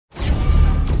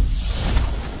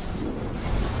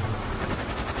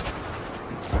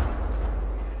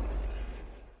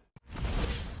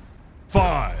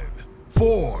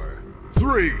4,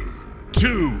 3,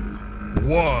 2,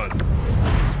 1.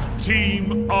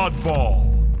 Team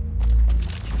Oddball.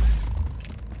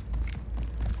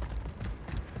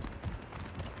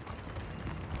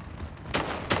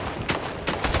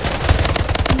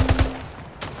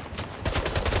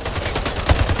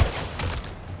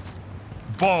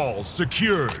 Ball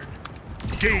secured.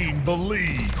 Gain the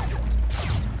lead.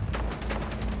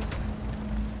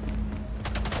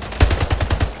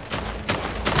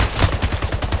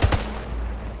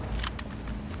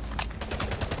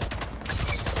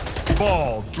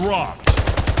 Ball dropped.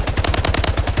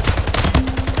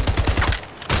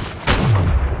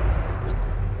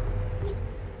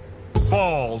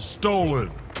 Ball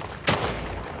stolen.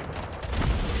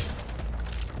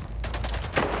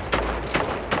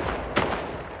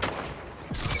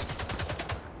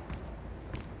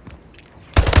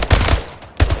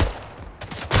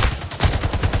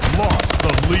 Lost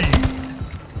the lead.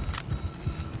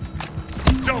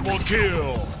 Double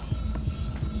kill.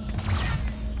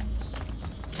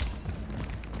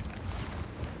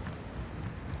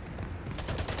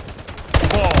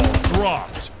 Ball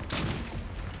dropped.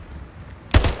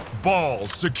 Ball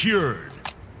secured.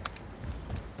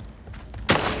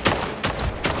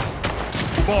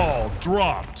 Ball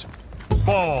dropped.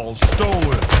 Ball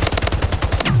stolen.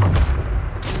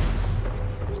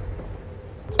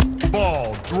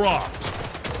 Ball dropped.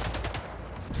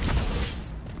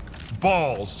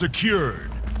 Ball secured.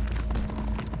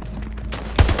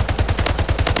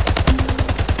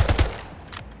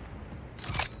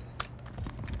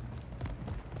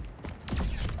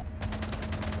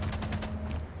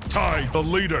 Tied the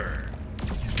leader.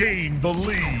 Gain the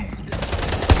lead.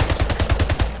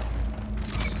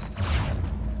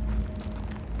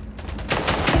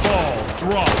 Ball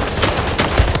dropped.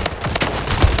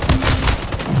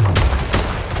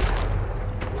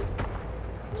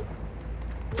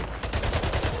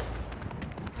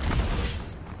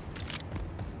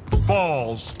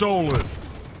 Ball stolen.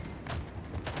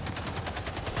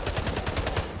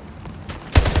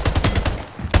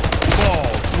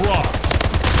 Ball dropped.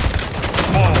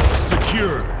 Ball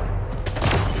secured.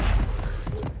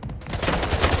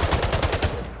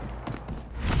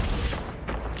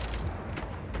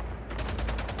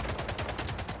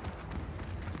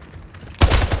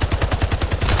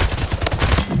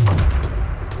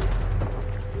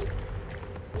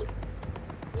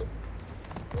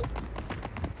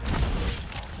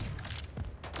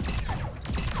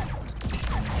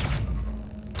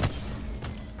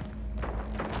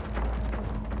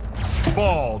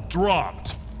 Ball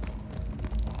dropped.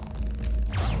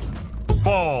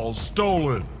 Ball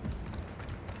stolen.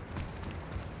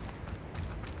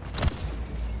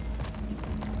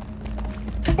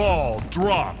 Ball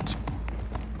dropped.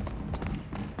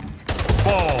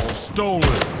 Ball stolen.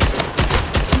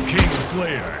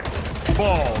 Kingslayer.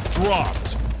 Ball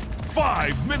dropped.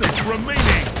 5 minutes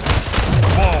remaining.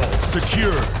 Ball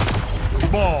secured.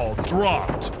 Ball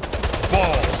dropped.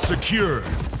 Ball secured.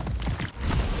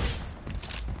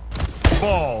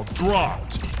 Ball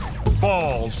dropped.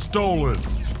 Ball stolen.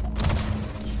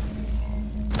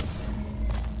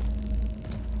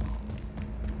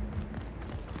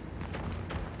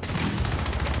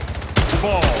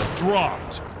 Ball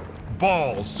dropped.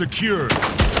 Ball secured.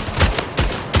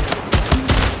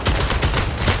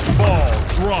 Ball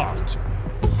dropped.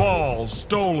 Ball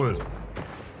stolen.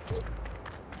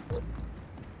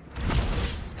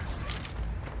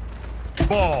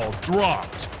 Ball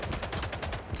dropped.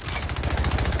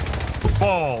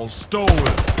 Ball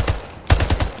stolen.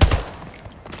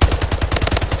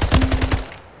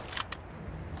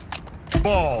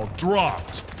 Ball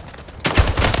dropped.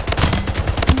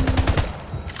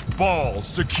 Ball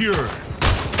secured.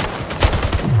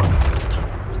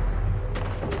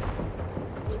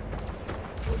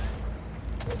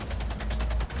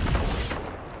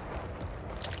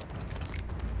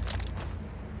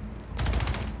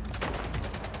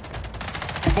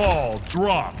 Ball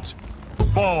dropped.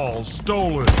 Ball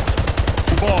stolen.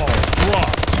 Ball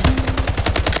dropped.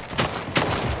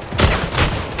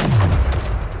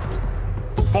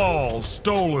 Ball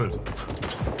stolen.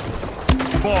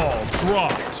 Ball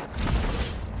dropped.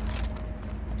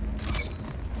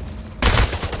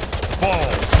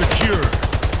 Ball secured.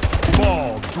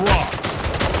 Ball dropped.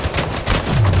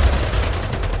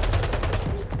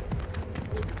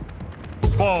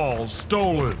 Ball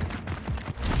stolen.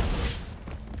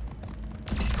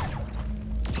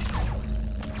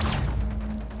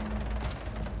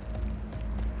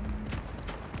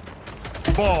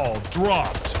 Ball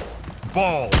dropped.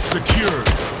 Ball secured.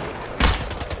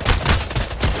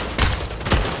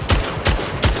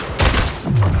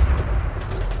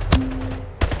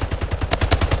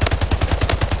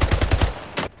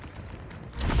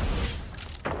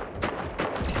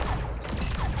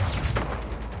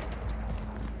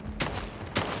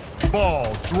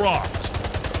 Ball dropped.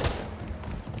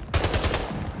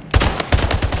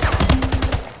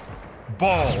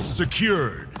 Ball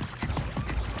secured.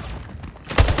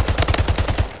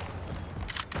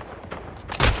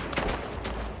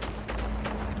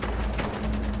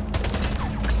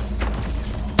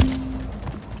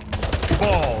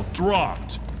 Ball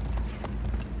dropped.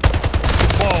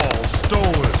 Ball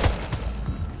stolen.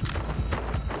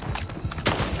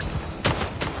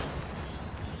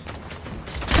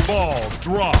 Ball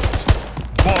dropped.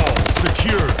 Ball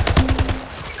secured.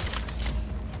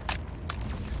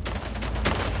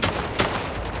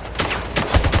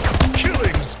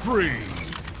 Killing spree.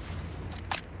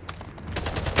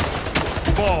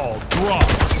 Ball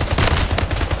dropped.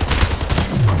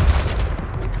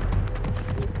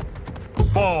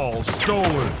 Ball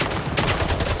stolen.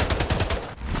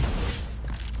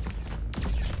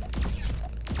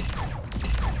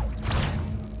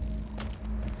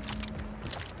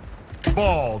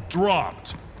 Ball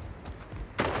dropped.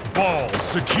 Ball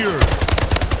secured.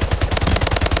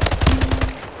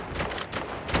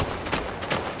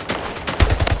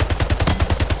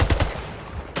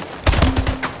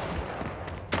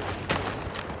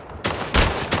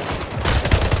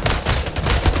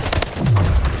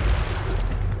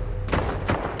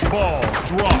 Ball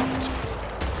dropped.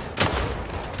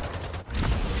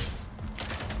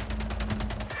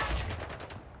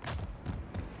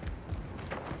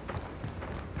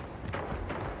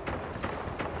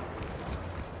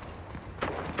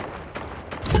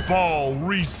 Ball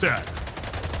reset.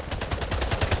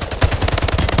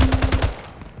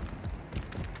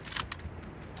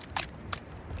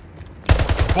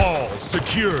 Ball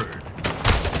secured.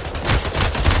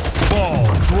 Ball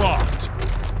dropped.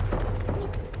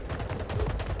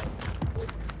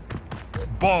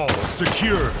 Ball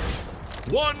secured.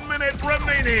 1 minute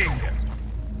remaining.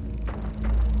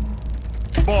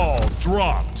 Ball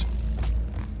dropped.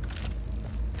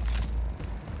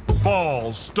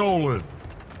 Ball stolen.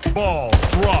 Ball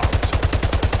dropped.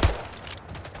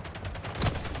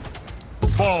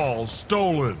 Ball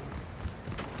stolen.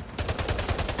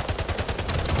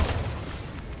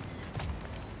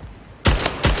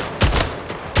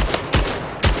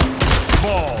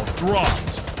 Ball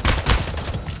dropped.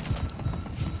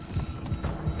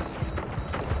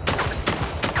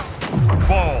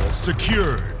 Ball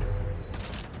secured.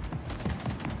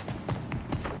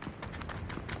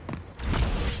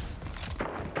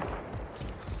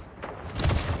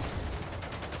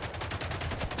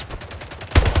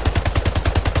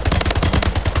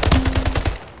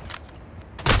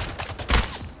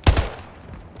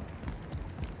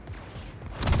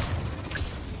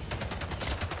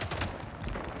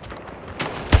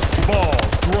 Ball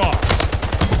dropped.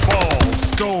 Ball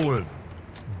stolen.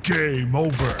 Game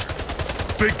over.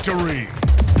 Victory.